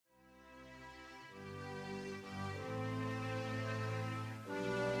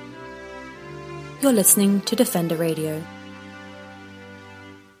You're listening to Defender Radio.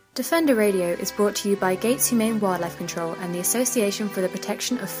 Defender Radio is brought to you by Gates Humane Wildlife Control and the Association for the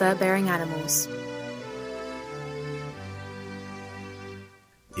Protection of Fur-Bearing Animals.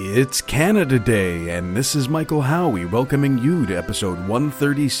 It's Canada Day, and this is Michael Howie welcoming you to episode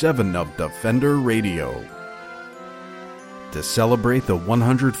 137 of Defender Radio. To celebrate the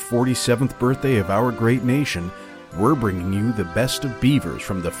 147th birthday of our great nation, we're bringing you the best of beavers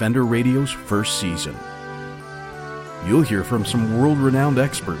from Defender Radio's first season. You'll hear from some world-renowned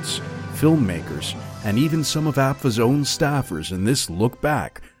experts, filmmakers, and even some of APFA's own staffers in this look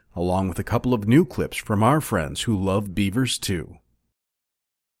back, along with a couple of new clips from our friends who love beavers too.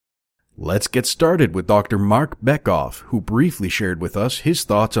 Let's get started with Dr. Mark Bekoff, who briefly shared with us his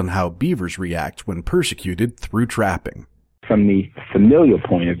thoughts on how beavers react when persecuted through trapping. From the familial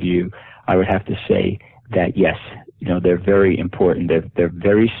point of view, I would have to say that yes, they're very important. They're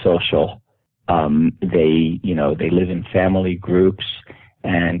very social. They live in family groups,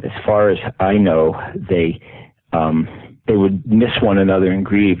 and as far as I know, they would miss one another and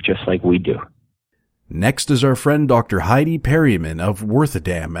grieve just like we do. Next is our friend Dr. Heidi Perryman of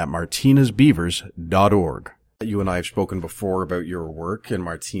Worthadam at martinezbeavers.org. You and I have spoken before about your work in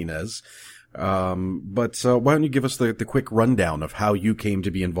Martinez, but why don't you give us the quick rundown of how you came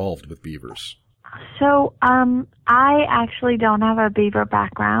to be involved with beavers? So, I actually don't have a beaver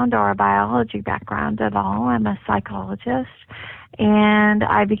background or a biology background at all. I'm a psychologist, and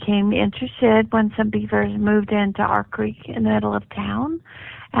I became interested when some beavers moved into our creek in the middle of town,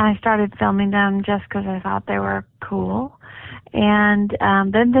 and I started filming them just because I thought they were cool. And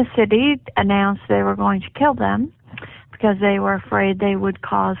then the city announced they were going to kill them because they were afraid they would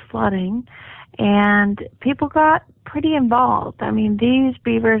cause flooding, and people got pretty involved. I mean, these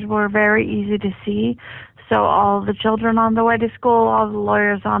beavers were very easy to see, so all the children on the way to school, all the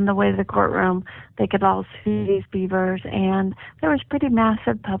lawyers on the way to the courtroom, they could all see these beavers, and there was pretty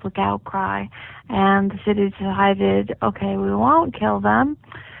massive public outcry, and the city decided, okay, we won't kill them,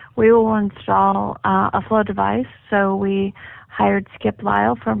 we will install a flow device. So we hired Skip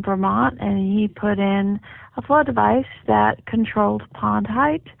Lyle from Vermont, and he put in a flow device that controlled pond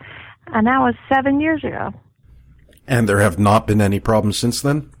height, and that was 7 years ago. And there have not been any problems since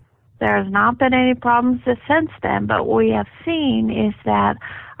then? There has not been any problems since then, but what we have seen is that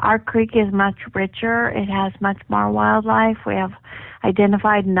our creek is much richer. It has much more wildlife. We have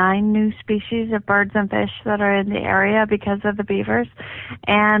identified 9 new species of birds and fish that are in the area because of the beavers,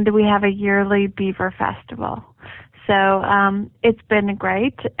 and we have a yearly beaver festival. So it's been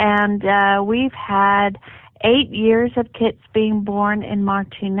great, and we've had 8 years of kits being born in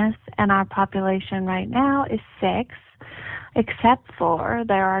Martinez, and our population right now is 6, except for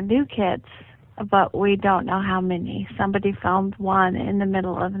there are new kits, but we don't know how many. Somebody filmed one in the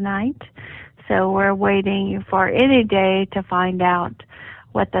middle of the night, so we're waiting for any day to find out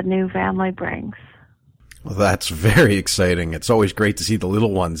what the new family brings. Well, that's very exciting. It's always great to see the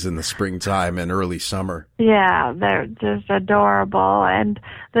little ones in the springtime and early summer. Yeah, they're just adorable. And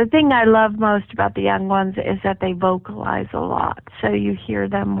the thing I love most about the young ones is that they vocalize a lot. So you hear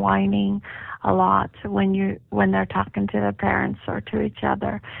them whining a lot when they're talking to their parents or to each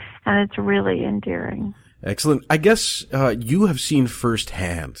other. And it's really endearing. Excellent. I guess you have seen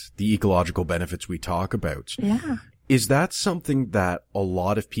firsthand the ecological benefits we talk about. Yeah. Is that something that a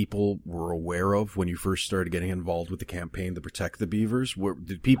lot of people were aware of when you first started getting involved with the campaign to protect the beavers?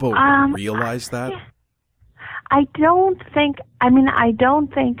 Did people realize that? I don't think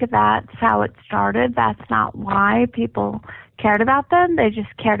that's how it started. That's not why people cared about them. They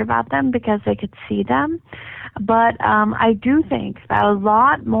just cared about them because they could see them. But I do think that a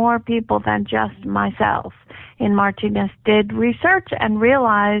lot more people than just myself in Martinez did research and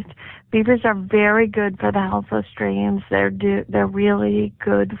realized beavers are very good for the health of streams. They're really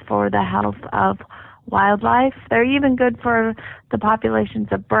good for the health of wildlife. They're even good for the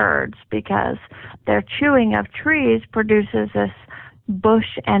populations of birds because their chewing of trees produces this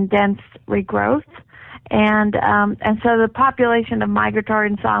bush and dense regrowth, and so the population of migratory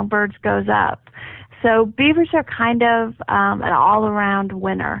and songbirds goes up. So beavers are kind of an all-around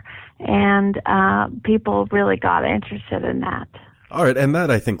winner, and people really got interested in that. All right, and that,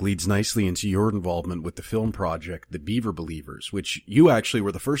 I think, leads nicely into your involvement with the film project, The Beaver Believers, which you actually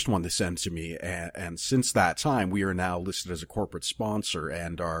were the first one to send to me, and since that time, we are now listed as a corporate sponsor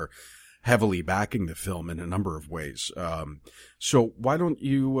and are heavily backing the film in a number of ways. So why don't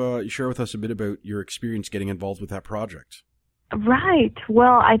you share with us a bit about your experience getting involved with that project? Right.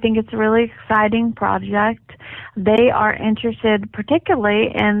 Well, I think it's a really exciting project. They are interested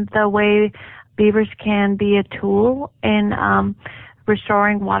particularly in the way beavers can be a tool in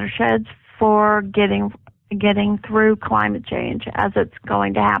restoring watersheds for getting through climate change, as it's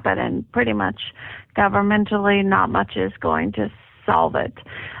going to happen, and pretty much governmentally not much is going to solve it.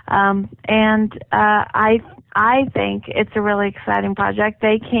 I think it's a really exciting project.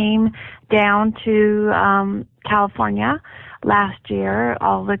 They came down to California last year,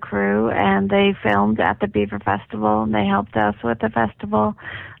 all the crew, and they filmed at the Beaver Festival, and they helped us with the festival.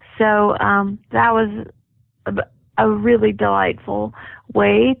 So that was a really delightful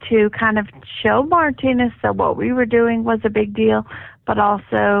way to kind of show Martinez that what we were doing was a big deal, but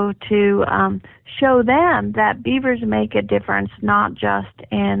also to show them that beavers make a difference, not just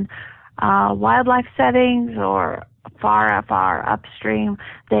in wildlife settings or far upstream.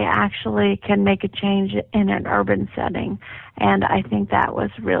 They actually can make a change in an urban setting, and I think that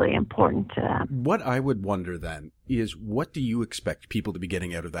was really important to them. What I would wonder then is, what do you expect people to be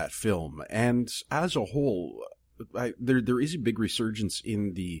getting out of that film? And as a whole, there is a big resurgence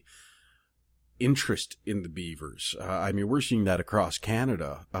in the interest in the beavers. I mean, we're seeing that across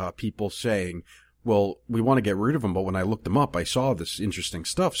Canada. People saying, well, we want to get rid of them, but when I looked them up, I saw this interesting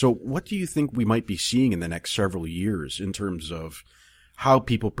stuff. So what do you think we might be seeing in the next several years in terms of how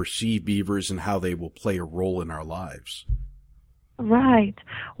people perceive beavers and how they will play a role in our lives? Right.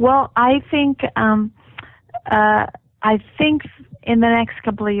 Well, I think in the next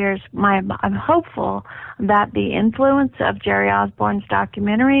couple of years, I'm hopeful that the influence of Jerry Osborne's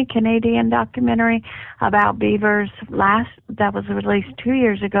documentary, Canadian documentary about beavers that was released 2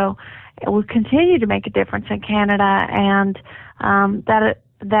 years ago, it will continue to make a difference in Canada, and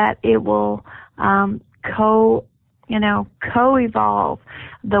that it will co-evolve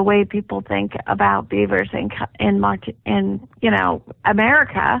the way people think about beavers in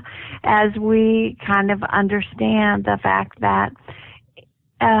America, as we kind of understand the fact that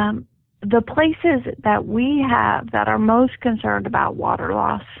the places that we have that are most concerned about water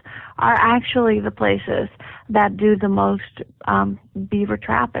loss are actually the places that do the most beaver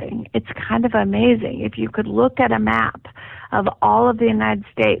trapping. It's kind of amazing. If you could look at a map of all of the United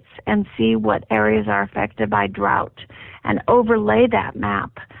States and see what areas are affected by drought and overlay that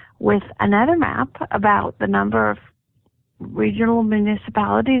map with another map about the number of regional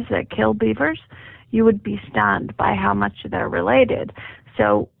municipalities that kill beavers, you would be stunned by how much they're related.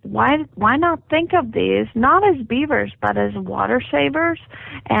 So why not think of these not as beavers but as water savers,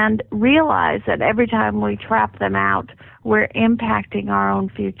 and realize that every time we trap them out, we're impacting our own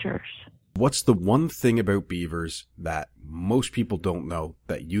futures. What's the one thing about beavers that most people don't know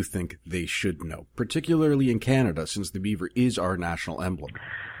that you think they should know, particularly in Canada, since the beaver is our national emblem?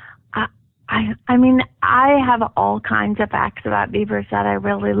 I mean, I have all kinds of facts about beavers that I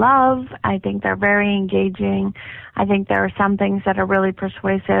really love. I think they're very engaging. I think there are some things that are really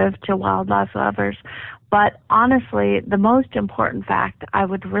persuasive to wildlife lovers. But honestly, the most important fact I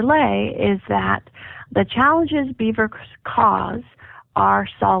would relay is that the challenges beavers cause are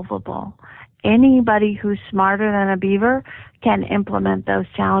solvable. Anybody who's smarter than a beaver can implement those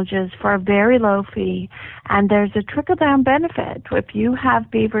challenges for a very low fee, and there's a trickle-down benefit. If you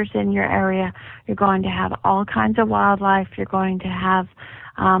have beavers in your area, you're going to have all kinds of wildlife, you're going to have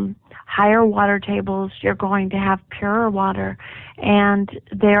higher water tables, you're going to have purer water, and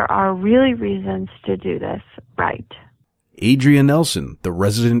there are really reasons to do this right. Adria Nelson, the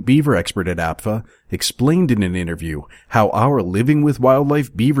resident beaver expert at APFA, explained in an interview how our Living with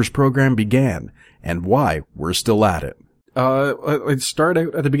Wildlife Beavers program began and why we're still at it. Let's start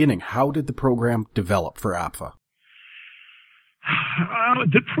out at the beginning. How did the program develop for APFA?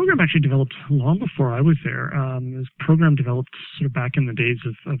 The program actually developed long before I was there. This program developed sort of back in the days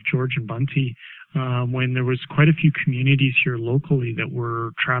of George and Bunty, when there was quite a few communities here locally that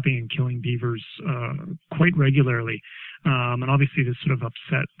were trapping and killing beavers quite regularly. And obviously this sort of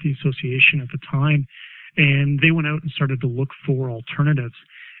upset the association at the time. And they went out and started to look for alternatives.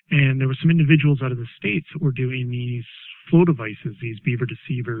 And there were some individuals out of the States that were doing these flow devices, these beaver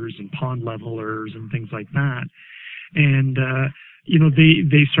deceivers and pond levelers and things like that. And,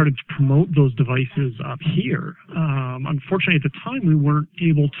 they started to promote those devices up here. Unfortunately, at the time, we weren't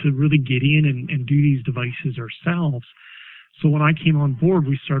able to really get in and do these devices ourselves. So when I came on board,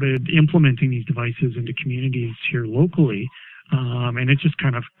 we started implementing these devices into communities here locally. And it just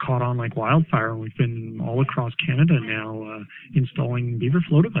kind of caught on like wildfire. And we've been all across Canada now installing beaver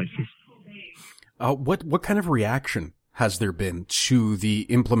flow devices. What kind of reaction has there been to the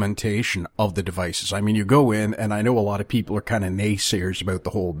implementation of the devices? I mean, you go in, and I know a lot of people are kind of naysayers about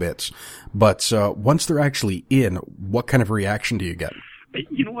the whole bits, but once they're actually in, what kind of reaction do you get?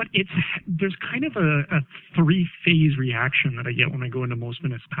 You know what? There's kind of a three-phase reaction that I get when I go into most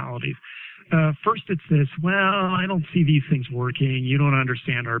municipalities. First, it's this, well, I don't see these things working. You don't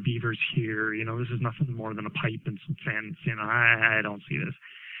understand our beavers here. You know, this is nothing more than a pipe and some fence. You know, I don't see this.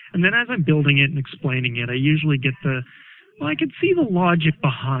 And then as I'm building it and explaining it, I usually get well, I can see the logic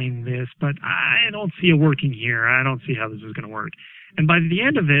behind this, but I don't see it working here. I don't see how this is going to work. And by the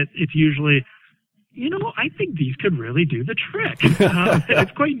end of it, it's usually, you know, I think these could really do the trick.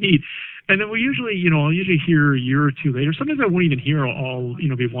 It's quite neat. And then I'll usually hear a year or two later. Sometimes I won't even hear. I'll,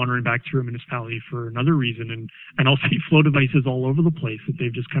 be wandering back through a municipality for another reason, and I'll see flow devices all over the place that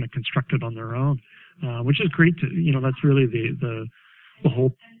they've just kind of constructed on their own, which is great. That's really the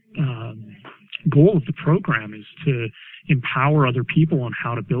whole goal of the program, is to empower other people on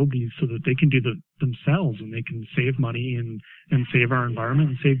how to build these so that they can do themselves, and they can save money and save our environment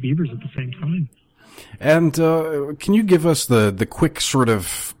and save beavers at the same time. And can you give us the quick sort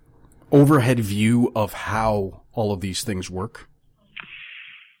of overhead view of how all of these things work?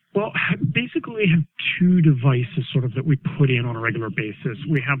 Well, basically we have two devices sort of that we put in on a regular basis.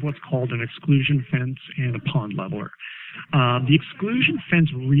 We have what's called an exclusion fence and a pond leveler. The exclusion fence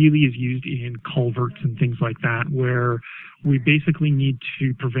really is used in culverts and things like that, where we basically need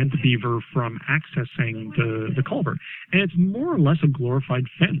to prevent the beaver from accessing the culvert. And it's more or less a glorified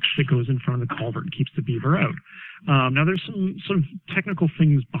fence that goes in front of the culvert and keeps the beaver out. Now, there's some sort of technical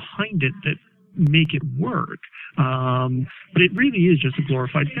things behind it that make it work, but it really is just a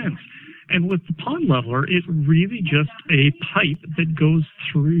glorified fence. And with the pond leveler, it's really just a pipe that goes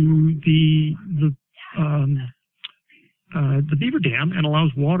through the beaver dam and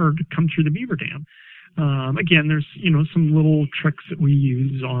allows water to come through the beaver dam. Again, there's some little tricks that we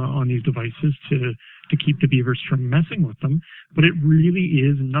use on these devices to keep the beavers from messing with them, but it really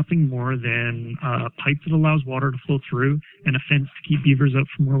is nothing more than a pipe that allows water to flow through and a fence to keep beavers out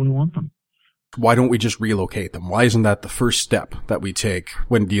from where we want them. Why don't we just relocate them? Why isn't that the first step that we take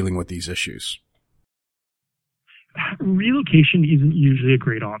when dealing with these issues? Relocation isn't usually a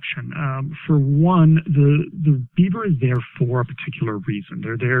great option. For one, the beaver is there for a particular reason.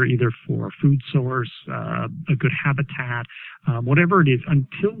 They're there either for a food source, a good habitat, whatever it is.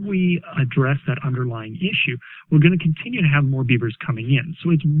 Until we address that underlying issue, we're going to continue to have more beavers coming in. So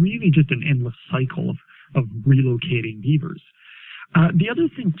it's really just an endless cycle of relocating beavers. The other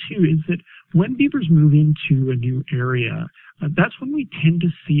thing, too, is that when beavers move into a new area, that's when we tend to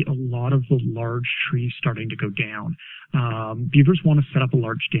see a lot of the large trees starting to go down. Beavers want to set up a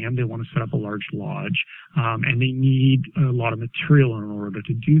large dam, they want to set up a large lodge, and they need a lot of material in order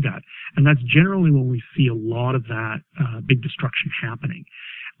to do that. And that's generally when we see a lot of that big destruction happening.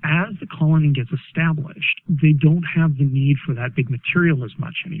 As the colony gets established, they don't have the need for that big material as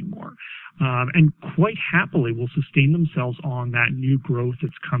much anymore. And quite happily will sustain themselves on that new growth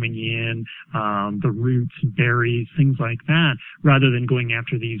that's coming in, the roots, berries, things like that, rather than going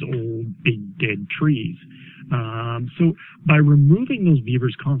after these old, big, dead trees. So by removing those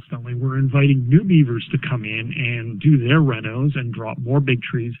beavers constantly, we're inviting new beavers to come in and do their renos and drop more big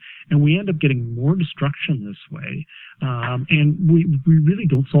trees, and we end up getting more destruction this way. And we really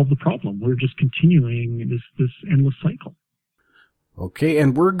don't solve the problem. We're just continuing this endless cycle. Okay,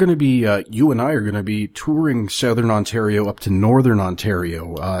 and we're going to be, you and I are going to be touring Southern Ontario up to Northern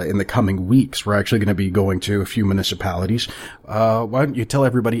Ontario in the coming weeks. We're actually going to be going to a few municipalities. Why don't you tell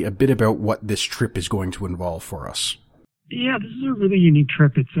everybody a bit about what this trip is going to involve for us? Yeah, this is a really unique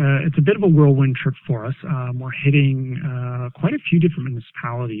trip. It's a bit of a whirlwind trip for us. We're hitting quite a few different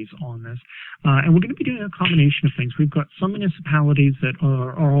municipalities on this, and we're going to be doing a combination of things. We've got some municipalities that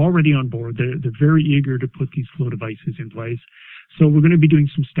are already on board. They're very eager to put these flow devices in place. So we're going to be doing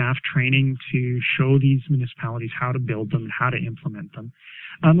some staff training to show these municipalities how to build them and how to implement them.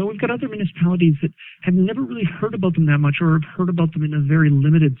 And we've got other municipalities that have never really heard about them that much, or have heard about them in a very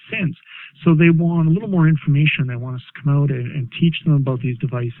limited sense. So they want a little more information. They want us to come out and teach them about these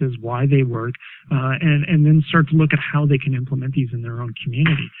devices, why they work, and then start to look at how they can implement these in their own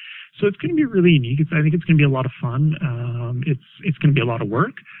community. So it's going to be really unique. I think it's going to be a lot of fun. It's going to be a lot of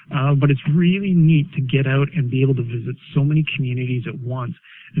work, but it's really neat to get out and be able to visit so many communities at once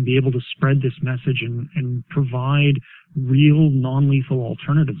and be able to spread this message and provide real non-lethal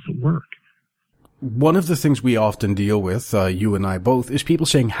alternatives that work. One of the things we often deal with, you and I both, is people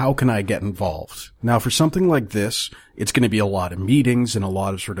saying, how can I get involved? Now, for something like this, it's going to be a lot of meetings and a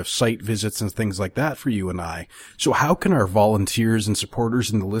lot of sort of site visits and things like that for you and I. So how can our volunteers and supporters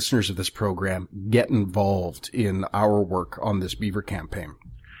and the listeners of this program get involved in our work on this beaver campaign?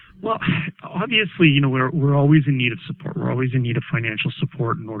 Well, obviously, we're always in need of support. We're always in need of financial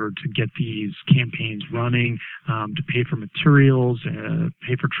support in order to get these campaigns running, to pay for materials,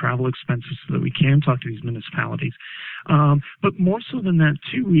 pay for travel expenses so that we can talk to these municipalities. But more so than that,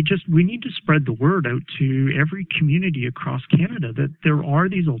 too, we need to spread the word out to every community across Canada that there are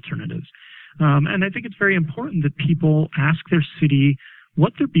these alternatives. And I think it's very important that people ask their city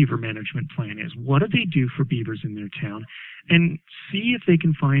what their beaver management plan is. What do they do for beavers in their town? And see if they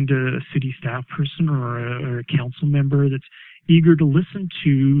can find a city staff person or a council member that's eager to listen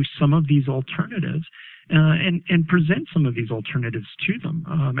to some of these alternatives and present some of these alternatives to them.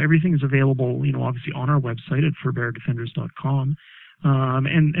 Everything is available, obviously on our website at furbeardefenders.com.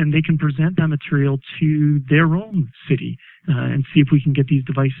 And they can present that material to their own city and see if we can get these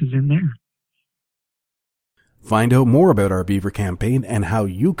devices in there. Find out more about our beaver campaign and how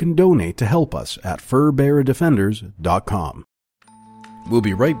you can donate to help us at furbeardefenders.com. We'll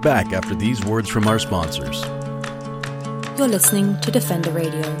be right back after these words from our sponsors. You're listening to Defender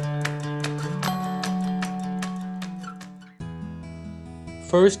Radio.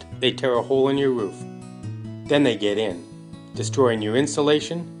 First, they tear a hole in your roof. Then they get in, destroying your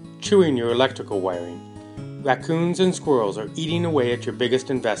insulation, chewing your electrical wiring. Raccoons and squirrels are eating away at your biggest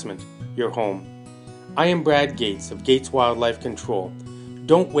investment, your home. I am Brad Gates of Gates Wildlife Control.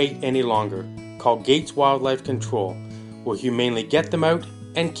 Don't wait any longer. Call Gates Wildlife Control. We'll humanely get them out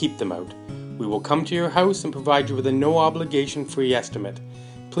and keep them out. We will come to your house and provide you with a no-obligation free estimate.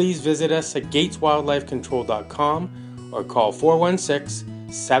 Please visit us at gateswildlifecontrol.com or call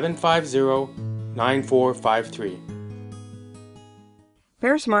 416-750-9453.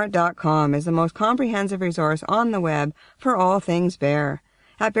 BearSmart.com is the most comprehensive resource on the web for all things bear.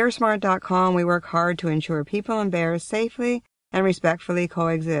 At BearSmart.com, we work hard to ensure people and bears safely and respectfully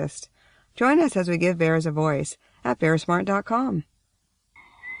coexist. Join us as we give bears a voice at BearSmart.com.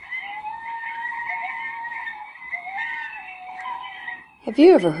 Have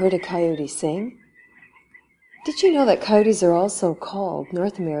you ever heard a coyote sing? Did you know that coyotes are also called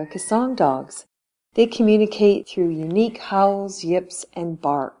North America's song dogs? They communicate through unique howls, yips, and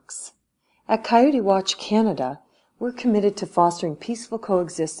barks. At Coyote Watch Canada, we're committed to fostering peaceful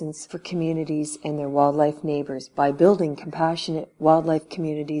coexistence for communities and their wildlife neighbors by building compassionate wildlife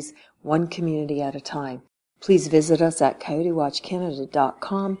communities, one community at a time. Please visit us at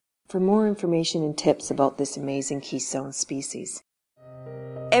coyotewatchcanada.com for more information and tips about this amazing keystone species.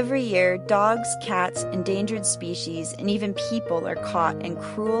 Every year, dogs, cats, endangered species, and even people are caught in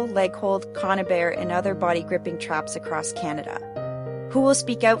cruel leghold, conibear, and other body-gripping traps across Canada. Who will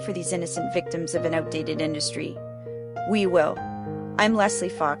speak out for these innocent victims of an outdated industry? We will. I'm Leslie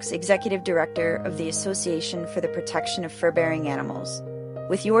Fox, Executive Director of the Association for the Protection of Fur-Bearing Animals.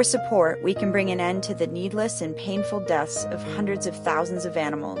 With your support, we can bring an end to the needless and painful deaths of hundreds of thousands of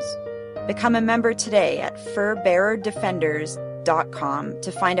animals. Become a member today at furbearerdefenders.com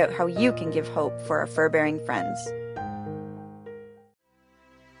to find out how you can give hope for our fur-bearing friends.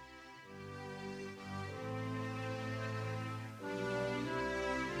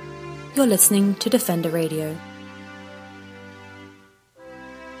 You're listening to Defender Radio.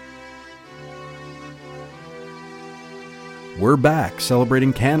 We're back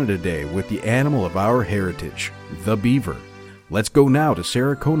celebrating Canada Day with the animal of our heritage, the beaver. Let's go now to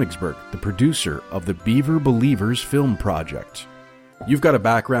Sarah Koenigsberg, the producer of the Beaver Believers film project. You've got a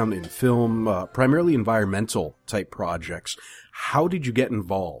background in film, primarily environmental type projects. How did you get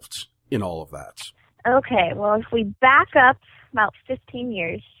involved in all of that? Okay, well, if we back up about 15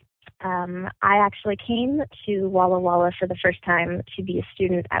 years, I actually came to Walla Walla for the first time to be a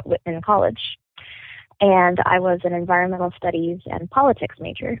student at Whitman College. And I was an environmental studies and politics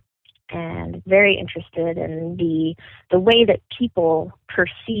major, and very interested in the way that people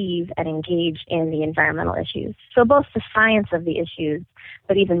perceive and engage in the environmental issues. So both the science of the issues,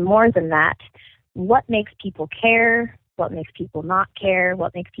 but even more than that, what makes people care, what makes people not care,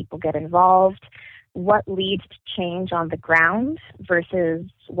 what makes people get involved, what leads to change on the ground versus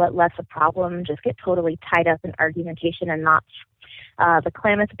what lets a problem just get totally tied up in argumentation and knots. The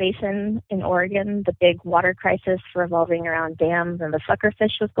Klamath Basin in Oregon, the big water crisis revolving around dams and the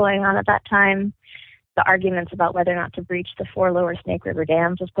suckerfish was going on at that time. The arguments about whether or not to breach the 4 lower Snake River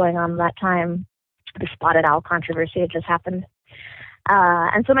dams was going on at that time. The spotted owl controversy had just happened.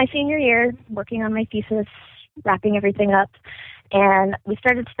 And so my senior year, working on my thesis, wrapping everything up, and we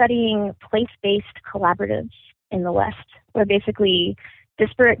started studying place-based collaboratives in the West, where basically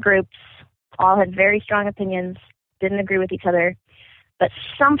disparate groups all had very strong opinions, didn't agree with each other, But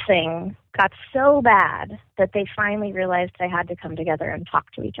something got so bad that they finally realized they had to come together and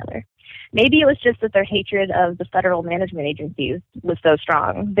talk to each other. Maybe it was just that their hatred of the federal management agencies was so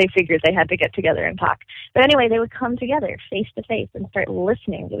strong, they figured they had to get together and talk. But anyway, they would come together face to face and start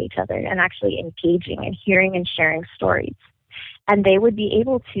listening to each other and actually engaging and hearing and sharing stories. And they would be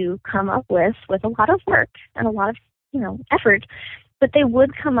able to come up with a lot of work and a lot of, effort, but they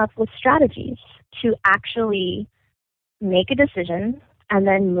would come up with strategies to actually make a decision and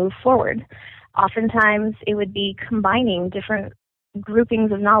then move forward. Oftentimes, it would be combining different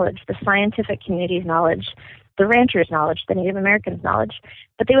groupings of knowledge, the scientific community's knowledge, the ranchers' knowledge, the Native Americans' knowledge,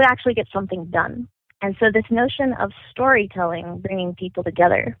 but they would actually get something done. And so this notion of storytelling, bringing people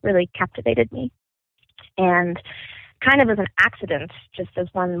together, really captivated me. And kind of as an accident, just as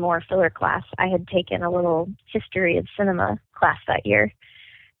one more filler class, I had taken a little history of cinema class that year,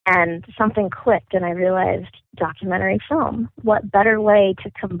 and something clicked, and I realized documentary film. What better way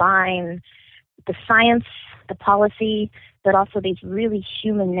to combine the science, the policy, but also these really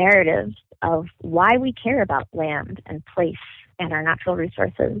human narratives of why we care about land and place and our natural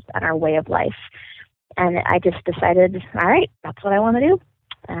resources and our way of life. And I just decided, all right, that's what I want to do.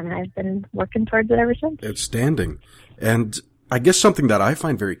 And I've been working towards it ever since. Outstanding. And I guess something that I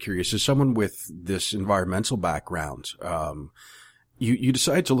find very curious is someone with this environmental background. You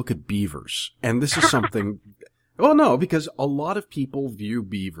decide to look at beavers, and this is something. Well, no, because a lot of people view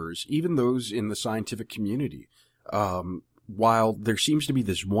beavers, even those in the scientific community, while there seems to be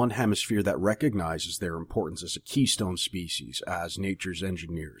this one hemisphere that recognizes their importance as a keystone species, as nature's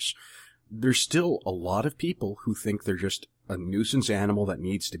engineers, there's still a lot of people who think they're just a nuisance animal that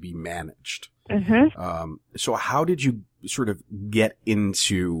needs to be managed. Mm-hmm. So how did you sort of get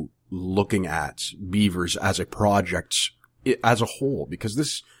into looking at beavers as a project as a whole? Because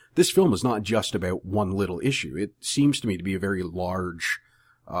this film is not just about one little issue. It seems to me to be a very large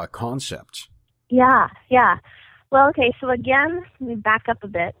concept. Yeah. Well, okay, so again, we back up a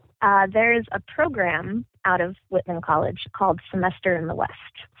bit. There's a program out of Whitman College called Semester in the West.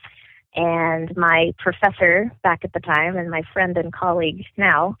 And my professor back at the time, and my friend and colleague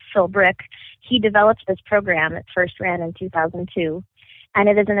now, Phil Brick, he developed this program. It first ran in 2002. And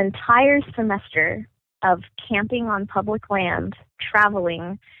it is an entire semester of camping on public land,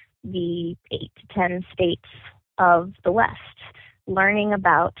 traveling the 8 to 10 states of the West, learning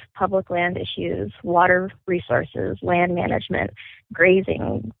about public land issues, water resources, land management,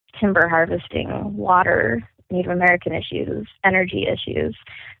 grazing, timber harvesting, water, Native American issues, energy issues.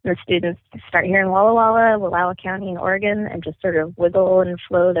 And the students start here in Walla Walla, Wallowa County in Oregon, and just sort of wiggle and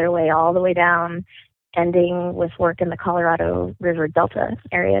flow their way all the way down, ending with work in the Colorado River Delta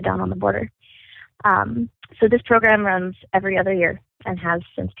area down on the border. So this program runs every other year and has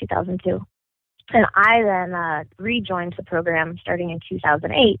since 2002. And I then rejoined the program starting in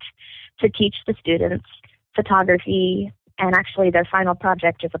 2008 to teach the students photography, and actually their final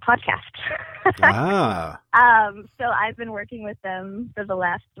project is a podcast. So I've been working with them for the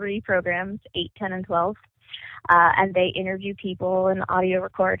last 3 programs, 8, 10, and 12. And they interview people and audio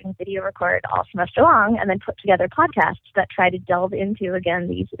record and video record all semester long, and then put together podcasts that try to delve into, again,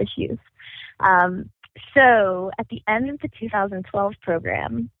 these issues. So at the end of the 2012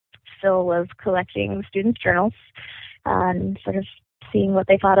 program, Phil was collecting students' journals and sort of seeing what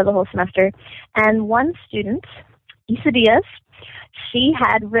they thought of the whole semester. And one student, Isa Diaz, she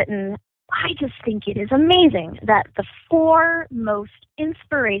had written, I just think it is amazing that the 4 most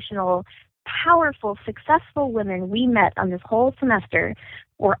inspirational, powerful, successful women we met on this whole semester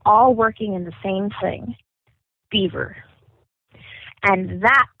were all working in the same thing, beaver. And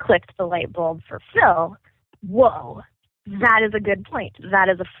that clicked the light bulb for Phil. Whoa, that is a good point. That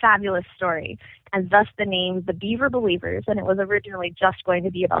is a fabulous story. And thus the name The Beaver Believers, and it was originally just going to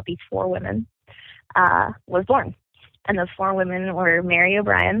be about these 4 women, was born. And those 4 women were Mary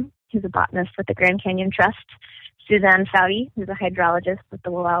O'Brien, who's a botanist with the Grand Canyon Trust, Suzanne Foudy, who's a hydrologist with the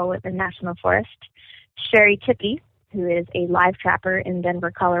Wallowa National Forest, Sherry Tippie, who is a live trapper in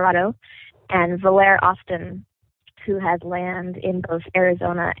Denver, Colorado, and Valere Austin, who has land in both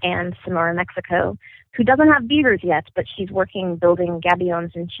Arizona and Sonora, Mexico, who doesn't have beavers yet, but she's working building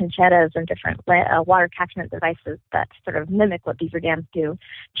gabions and chinchetas and different water catchment devices that sort of mimic what beaver dams do,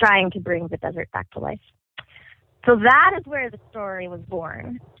 trying to bring the desert back to life. So that is where the story was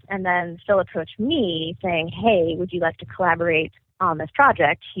born. And then Phil approached me saying, hey, would you like to collaborate on this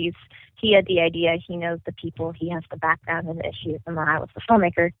project? He had the idea, he knows the people, he has the background in the issues, and then I was the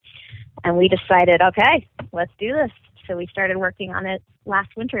filmmaker. And we decided, okay, let's do this. So we started working on it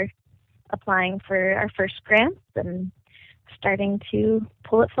last winter, applying for our first grants and starting to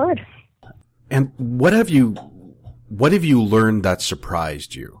pull it forward. And what have you What have you learned that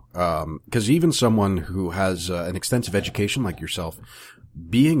surprised you? Because even someone who has an extensive education like yourself,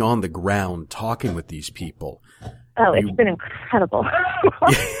 being on the ground, talking with these people. Oh, it's been incredible.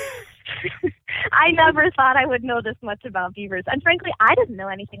 I never thought I would know this much about beavers. And frankly, I didn't know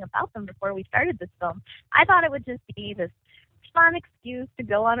anything about them before we started this film. I thought it would just be this fun excuse to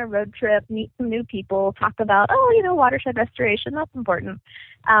go on a road trip, meet some new people, talk about, watershed restoration, that's important.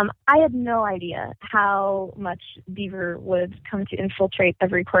 I had no idea how much beaver would come to infiltrate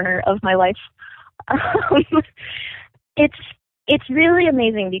every corner of my life. It's really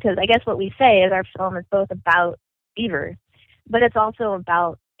amazing because I guess what we say is our film is both about beaver, but it's also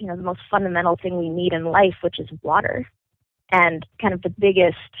about, the most fundamental thing we need in life, which is water. And kind of the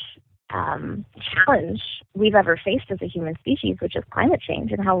biggest challenge we've ever faced as a human species, which is climate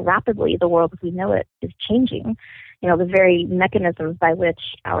change and how rapidly the world as we know it is changing. The very mechanisms by which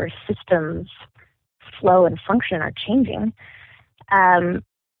our systems flow and function are changing. I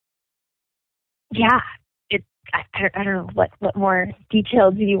don't know what more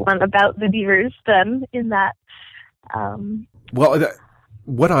detail do you want about the beavers than in that.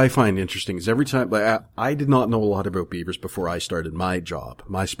 What I find interesting is every time, I did not know a lot about beavers before I started my job.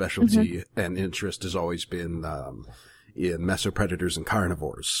 My specialty and interest has always been in mesopredators and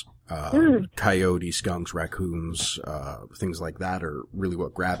carnivores. Coyotes, skunks, raccoons, things like that are really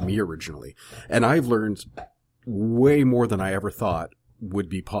what grabbed me originally. And I've learned way more than I ever thought would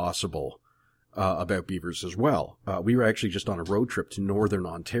be possible about beavers as well. We were actually just on a road trip to northern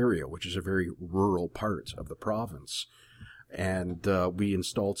Ontario, which is a very rural part of the province. And we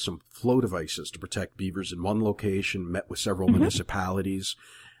installed some flow devices to protect beavers in one location, met with several municipalities.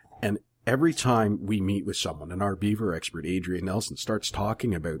 And every time we meet with someone, and our beaver expert, Adrian Nelson, starts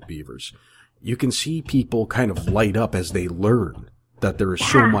talking about beavers, you can see people kind of light up as they learn that there is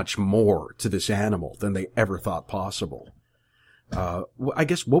so much more to this animal than they ever thought possible. I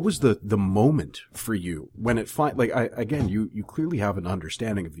guess, what was the moment for you when it you clearly have an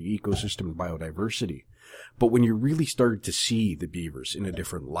understanding of the ecosystem and biodiversity, but when you really started to see the beavers in a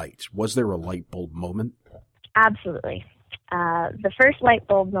different light, was there a light bulb moment? Absolutely. The first light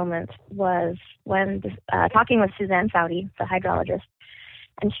bulb moment was when talking with Suzanne Foudy, the hydrologist,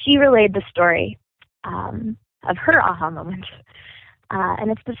 and she relayed the story of her aha moment. And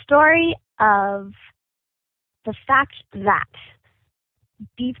it's the story of the fact that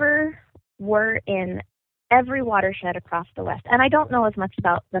beaver were in every watershed across the West. And I don't know as much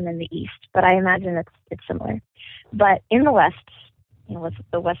about them in the East, but I imagine it's similar. But in the West, with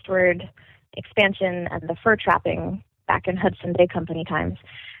the westward expansion and the fur trapping back in Hudson Bay Company times,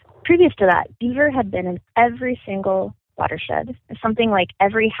 previous to that, beaver had been in every single watershed. Something like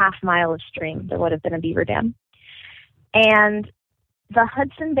every half mile of stream, there would have been a beaver dam. And the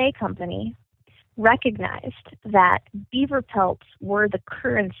Hudson Bay Company recognized that beaver pelts were the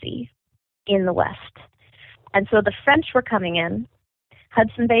currency in the West. And so the French were coming in,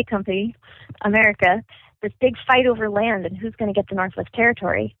 Hudson Bay Company, America, this big fight over land and who's going to get the Northwest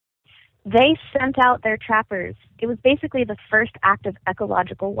Territory. They sent out their trappers. It was basically the first act of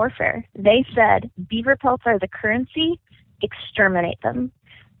ecological warfare. They said, beaver pelts are the currency, exterminate them.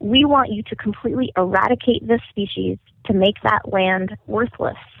 We want you to completely eradicate this species to make that land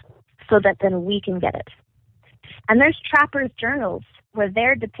worthless, so that then we can get it. And there's trappers' journals where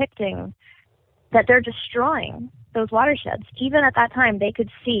they're depicting that they're destroying those watersheds. Even at that time, they could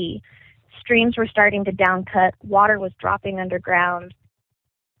see streams were starting to downcut, water was dropping underground,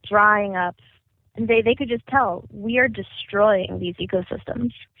 drying up, and they could just tell, we are destroying these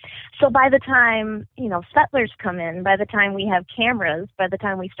ecosystems. So by the time, settlers come in, by the time we have cameras, by the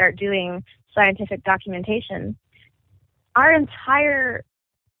time we start doing scientific documentation, our entire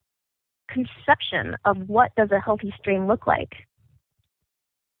conception of what does a healthy stream look like.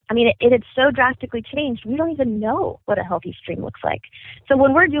 I mean, it had so drastically changed, we don't even know what a healthy stream looks like. So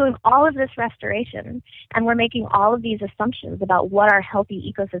when we're doing all of this restoration and we're making all of these assumptions about what are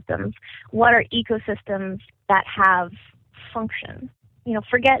healthy ecosystems, what are ecosystems that have function,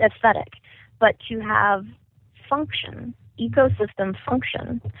 forget aesthetic, but to have function, ecosystem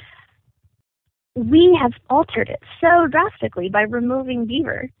function, we have altered it so drastically by removing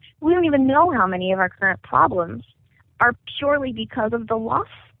beaver. We don't even know how many of our current problems are purely because of the loss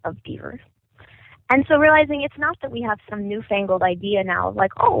of beaver. And so realizing it's not that we have some newfangled idea now of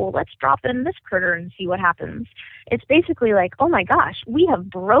like, oh, let's drop in this critter and see what happens. It's basically like, oh my gosh, we have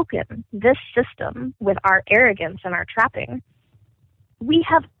broken this system with our arrogance and our trapping. We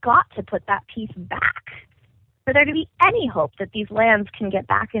have got to put that piece back for there to be any hope that these lands can get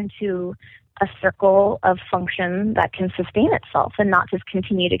back into a circle of function that can sustain itself and not just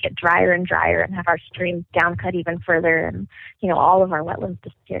continue to get drier and drier and have our streams down cut even further and, all of our wetlands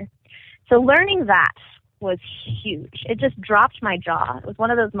disappear. So learning that was huge. It just dropped my jaw. It was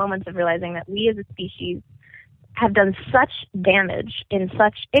one of those moments of realizing that we as a species have done such damage in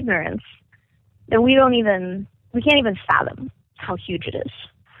such ignorance that we can't even fathom how huge it is.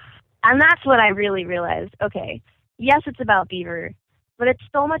 And that's what I really realized. Okay, yes, it's about beaver, but it's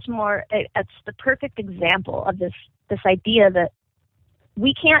so much more. It's the perfect example of this idea that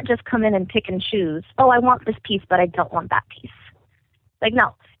we can't just come in and pick and choose. Oh, I want this piece, but I don't want that piece. Like,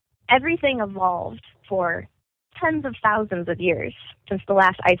 no, everything evolved for tens of thousands of years since the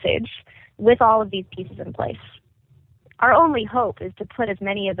last ice age with all of these pieces in place. Our only hope is to put as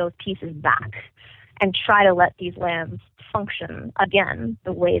many of those pieces back and try to let these lands function again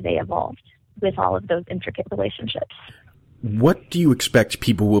the way they evolved with all of those intricate relationships. What do you expect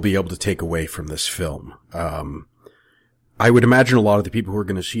people will be able to take away from this film? I would imagine a lot of the people who are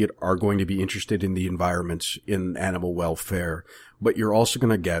going to see it are going to be interested in the environment, in animal welfare, but you're also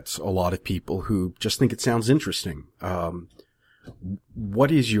going to get a lot of people who just think it sounds interesting. What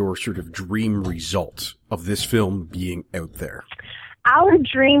is your sort of dream result of this film being out there? Our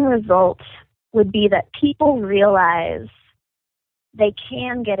dream result would be that people realize they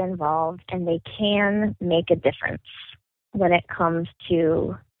can get involved and they can make a difference when it comes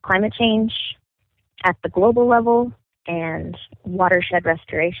to climate change at the global level and watershed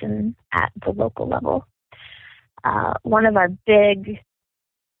restoration at the local level. One of our big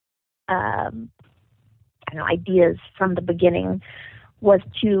ideas from the beginning was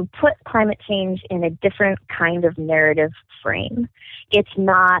to put climate change in a different kind of narrative frame. It's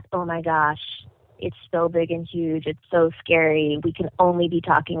not, oh my gosh, it's so big and huge, it's so scary, we can only be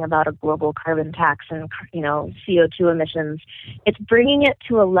talking about a global carbon tax and, CO2 emissions. It's bringing it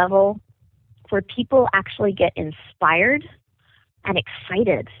to a level where people actually get inspired and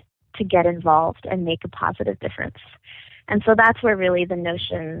excited to get involved and make a positive difference. And so that's where really the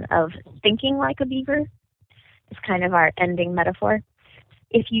notion of thinking like a beaver is kind of our ending metaphor.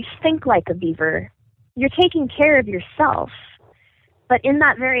 If you think like a beaver, you're taking care of yourself. But in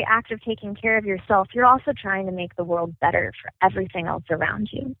that very act of taking care of yourself, you're also trying to make the world better for everything else around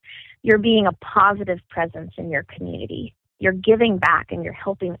you. You're being a positive presence in your community. You're giving back and you're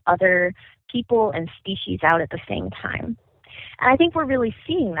helping other people and species out at the same time. And I think we're really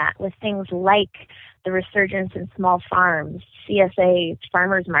seeing that with things like the resurgence in small farms, CSA,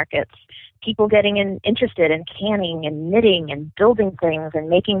 farmers markets, people getting interested in canning and knitting and building things and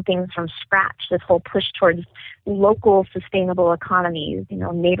making things from scratch, this whole push towards local sustainable economies,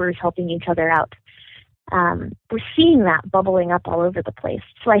 neighbors helping each other out. We're seeing that bubbling up all over the place.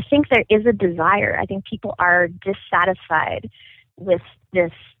 So I think there is a desire. I think people are dissatisfied with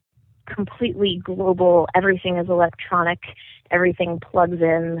this completely global, everything is electronic, everything plugs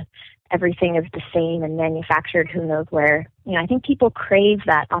in, everything is the same and manufactured who knows where. I think people crave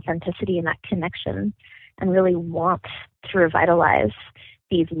that authenticity and that connection and really want to revitalize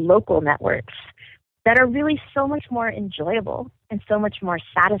these local networks that are really so much more enjoyable and so much more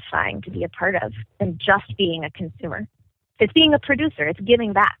satisfying to be a part of than just being a consumer. It's being a producer. It's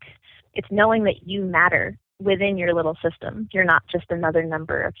giving back. It's knowing that you matter within your little system. You're not just another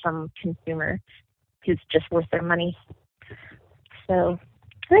number of some consumer who's just worth their money. So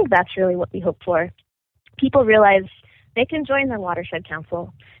I think that's really what we hope for. People realize they can join their watershed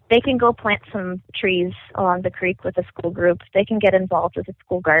council. They can go plant some trees along the creek with a school group. They can get involved with a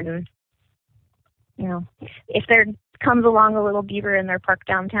school garden. If there comes along a little beaver in their park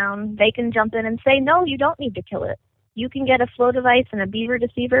downtown, they can jump in and say, no, you don't need to kill it. You can get a flow device and a beaver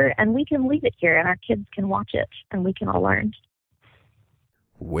deceiver, and we can leave it here, and our kids can watch it, and we can all learn.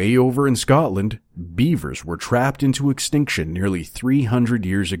 Way over in Scotland, beavers were trapped into extinction nearly 300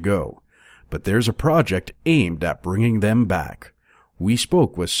 years ago, but there's a project aimed at bringing them back. We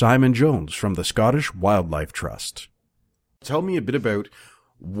spoke with Simon Jones from the Scottish Wildlife Trust. Tell me a bit about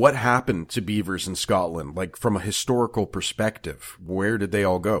what happened to beavers in Scotland, like from a historical perspective. Where did they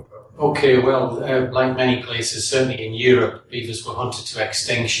all go? Okay, well, like many places, certainly in Europe, beavers were hunted to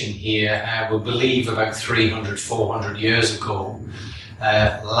extinction here, we believe about 300, 400 years ago.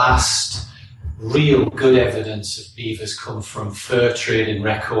 Last real good evidence of beavers come from fur trading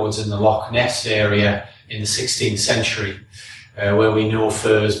records in the Loch Ness area in the 16th century, where we know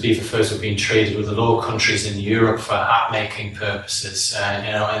beaver furs were being traded with the Low Countries in Europe for hat-making purposes. And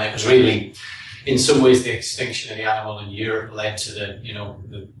it was really, in some ways, the extinction of the animal in Europe led to the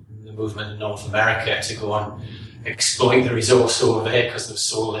movement in North America to go and exploit the resource over there because there was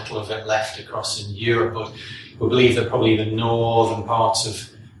so little of it left across in Europe. But we believe that probably the northern parts of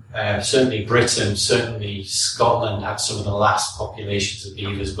Certainly Britain, certainly Scotland had some of the last populations of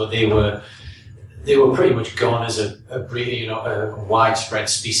beavers, but they were pretty much gone as a widespread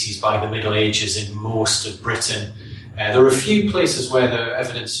species by the Middle Ages in most of Britin. There are a few places where the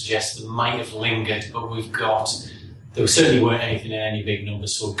evidence suggests they might have lingered, but there certainly weren't anything in any big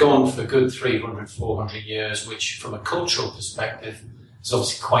numbers. So gone for a good 300, 400 years, which from a cultural perspective is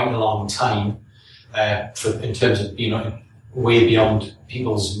obviously quite a long time in terms of, way beyond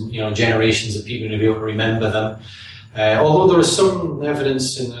people's, generations of people to be able to remember them. Although there is some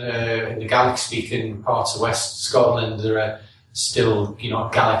evidence in the Gaelic-speaking parts of West Scotland, there are still, a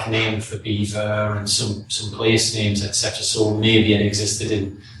Gaelic name for beaver and some place names, etc. So maybe it existed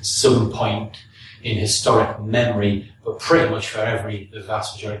in some point in historic memory, but pretty much for the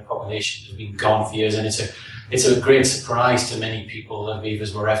vast majority of the population has been gone for years. And it's a great surprise to many people that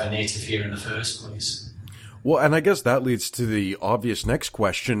beavers were ever native here in the first place. Well, and I guess that leads to the obvious next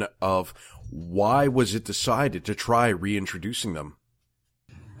question of why was it decided to try reintroducing them?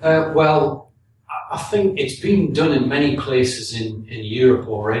 Well, I think it's been done in many places in Europe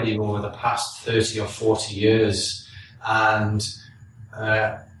already over the past 30 or 40 years. And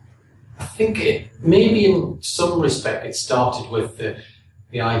I think maybe in some respect it started with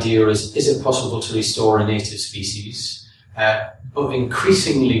the idea is it possible to restore a native species? But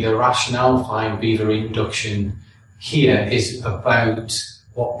increasingly the rationale behind beaver reintroduction here is about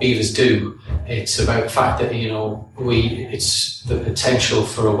what beavers do. It's about the fact that, it's the potential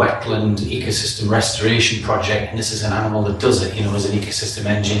for a wetland ecosystem restoration project, and this is an animal that does it, as an ecosystem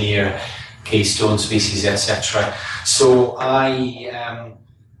engineer, keystone species, etc. So I'd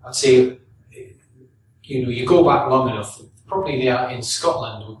say, you go back long enough, probably in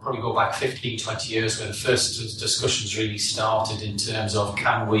Scotland, we'll probably go back 15, 20 years where the first discussions really started in terms of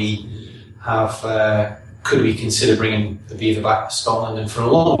could we consider bringing the beaver back to Scotland? And for a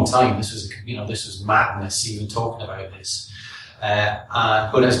long time, this was madness even talking about this.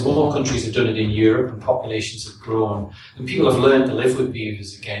 But as more countries have done it in Europe and populations have grown and people have learned to live with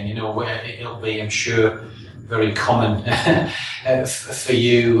beavers again, where it'll be, I'm sure, very common for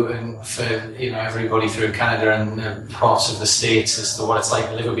you and for everybody through Canada and parts of the States as to what it's like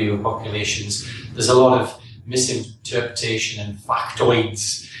to live with beaver populations. There's a lot of misinterpretation and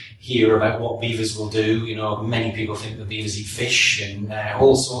factoids here about what beavers will do. Many people think that beavers eat fish and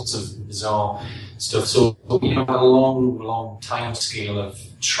all sorts of bizarre stuff. So a long time scale of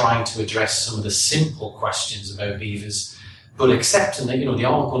trying to address some of the simple questions about beavers, but accepting that, there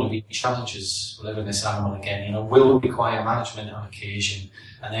are going to be challenges with living this animal again. Will require management on occasion,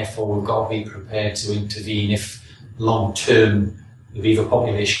 and therefore we've got to be prepared to intervene if long-term the beaver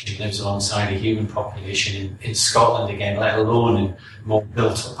population lives alongside a human population in Scotland again, let alone in more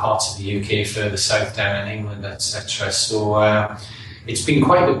built-up parts of the UK, further south down in England, etc. So it's been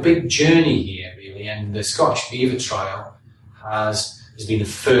quite a big journey here, really, and the Scottish Beaver Trial has been the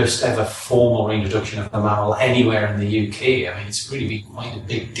first ever formal reintroduction of the mammal anywhere in the UK. I mean, it's really been quite a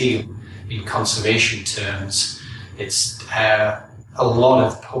big deal in conservation terms. It's a lot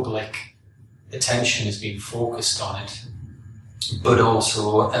of public attention has been focused on it, but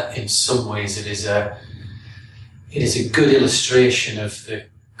also in some ways it is a good illustration of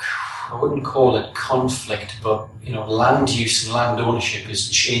I wouldn't call it conflict, but land use and land ownership is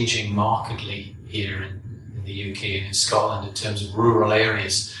changing markedly here in the UK and in Scotland in terms of rural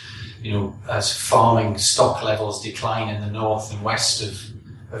areas. As farming stock levels decline in the north and west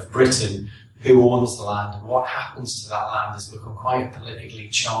of Britain, who owns the land and what happens to that land has become quite a politically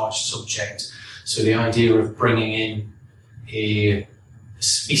charged subject. So the idea of bringing in a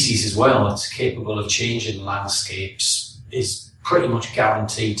species as well that's capable of changing landscapes is pretty much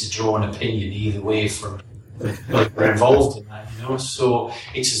guaranteed to draw an opinion either way from we're involved in that, So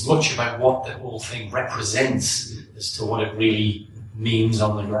it's as much about what the whole thing represents as to what it really means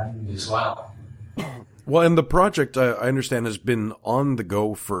on the ground as well. Well, and the project, I understand, has been on the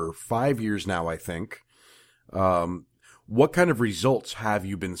go for 5 years now, I think. What kind of results have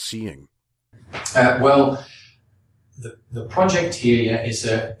you been seeing? Well, the project here is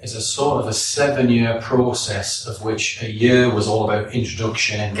a sort of a 7-year process, of which a year was all about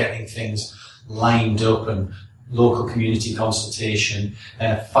introduction and getting things lined up and local community consultation,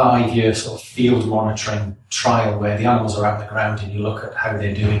 and a 5-year sort of field monitoring trial where the animals are out on the ground and you look at how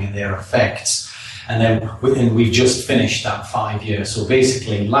they're doing and their effects. And then we've just finished that 5 years. So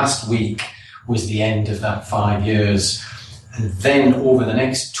basically last week was the end of that 5 years. And then over the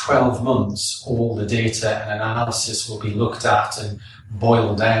next 12 months, all the data and analysis will be looked at and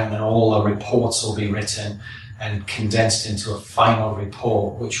boiled down, and all the reports will be written and condensed into a final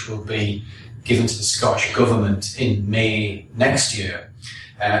report, which will be given to the Scottish Government in May next year.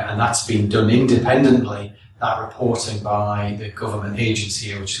 and that's been done independendly, that reporting by the government agency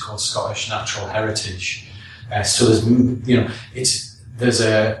here, which is called Scottish Natural Heritage. So there's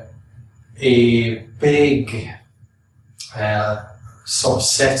a big sort of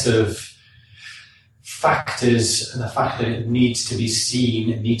set of factors, and the fact that it needs to be seen,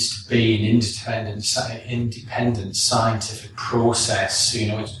 it needs to be an independent scientific process.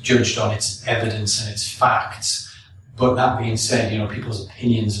 So, it's judged on its evidence and its facts. But that being said, people's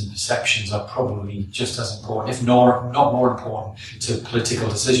opinions and perceptions are probably just as important, if not more important, to political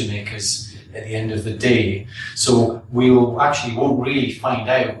decision makers at the end of the day. So we won't really find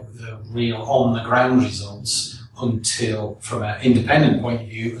out the real on-the-ground results until, from an independent point of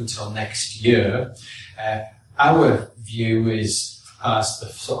view, until next year. Our view is, as the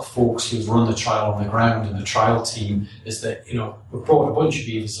sort of folks who've run the trial on the ground and the trial team, is that, we've brought a bunch of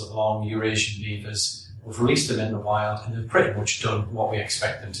beavers along, Eurasian beavers. We've released them in the wild, and they've pretty much done what we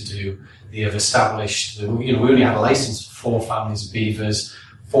expect them to do. They have established, we only had a license for 4 families of beavers,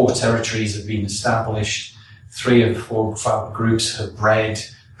 4 territories have been established, 3 of the 4 groups have bred,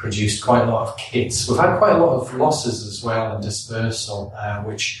 produced quite a lot of kits. We've had quite a lot of losses as well and dispersal,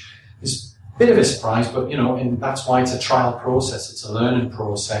 which is a bit of a surprise, but and that's why it's a trial process, it's a learning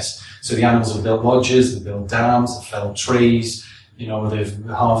process. So the animals have built lodges, they've built dams, they've felled trees, they've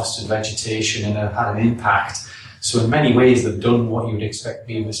harvested vegetation and have had an impact. So in many ways, they've done what you would expect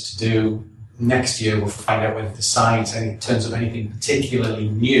beavers to do. Next year, we'll find out whether the science turns up anything particularly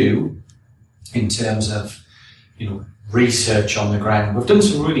new in terms of, research on the ground. We've done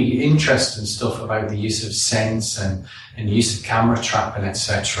some really interesting stuff about the use of sense and use of camera trapping,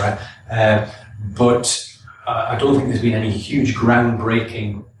 etc. But I don't think there's been any huge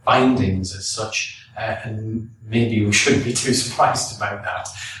groundbreaking findings as such. And maybe we shouldn't be too surprised about that.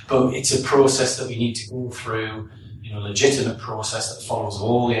 But it's a process that we need to go through, legitimate process that follows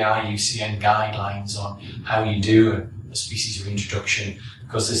all the IUCN guidelines on how you do a species reintroduction,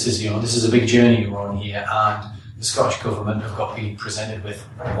 because this is a big journey we're on here, and the Scottish Government have got to be presented with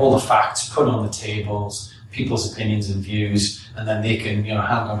all the facts, put on the tables, people's opinions and views, and then they can,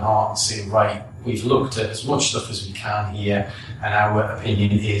 hand on heart and say, right, we've looked at as much stuff as we can here, and our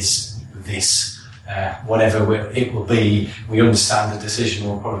opinion is this. Whatever it will be, we understand the decision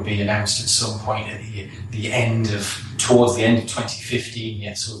will probably be announced at some point at towards the end of 2015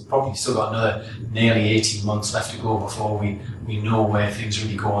 yet, so we've probably still got another nearly 18 months left to go before we know where things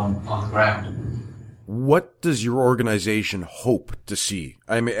really go on the ground. What does your organization hope to see?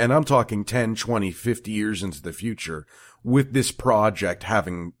 I mean, and I'm talking 10, 20, 50 years into the future, with this project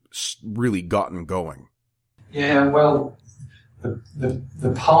having really gotten going? Yeah, well,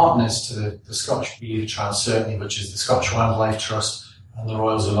 the partners to the Scottish Beaver Trial, certainly, which is the Scottish Wildlife Trust and the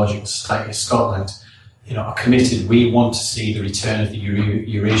Royal Zoological Society of Scotland, are committed. We want to see the return of the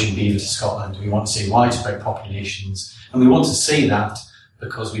Eurasian beaver to Scotland. We want to see widespread populations, and we want to see that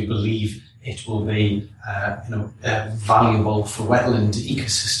because we believe it will be, valuable for wetland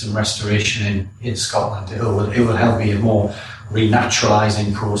ecosystem restoration in Scotland. It will help be a more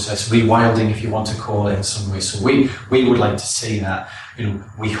renaturalizing process, rewilding, if you want to call it in some way. So we would like to see that.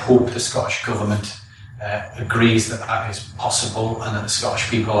 We hope the Scottish Government agrees that is possible, and that the Scottish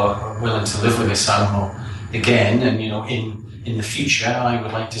people are willing to live with this animal again. And in the future, I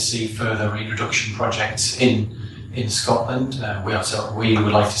would like to see further reintroduction projects in Scotland. We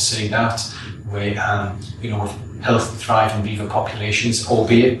would like to see that. With healthy, thriving beaver populations,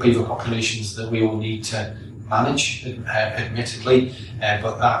 albeit beaver populations that we will need to manage, admittedly,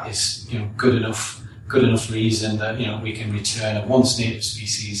 but that is good enough reason that we can return a once native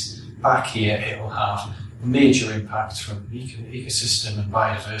species back here. It will have major impact from ecosystem and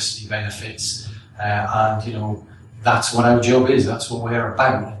biodiversity benefits, and that's what our job is. That's what we're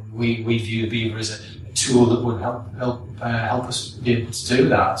about. We view the beaver as a tool that would help us be able to do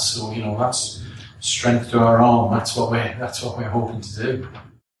that. So that's strength to our arm. That's what we're hoping to do.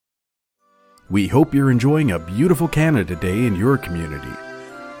 We hope you're enjoying a beautiful Canada Day in your community.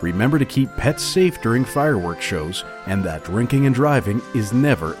 Remember to keep pets safe during fireworks shows, and that drinking and driving is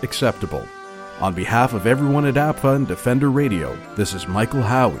never acceptable. On behalf of everyone at APFA and Defender Radio, this is Michael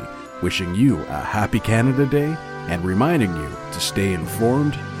Howie, wishing you a happy Canada Day and reminding you to stay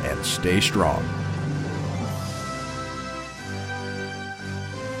informed and stay strong.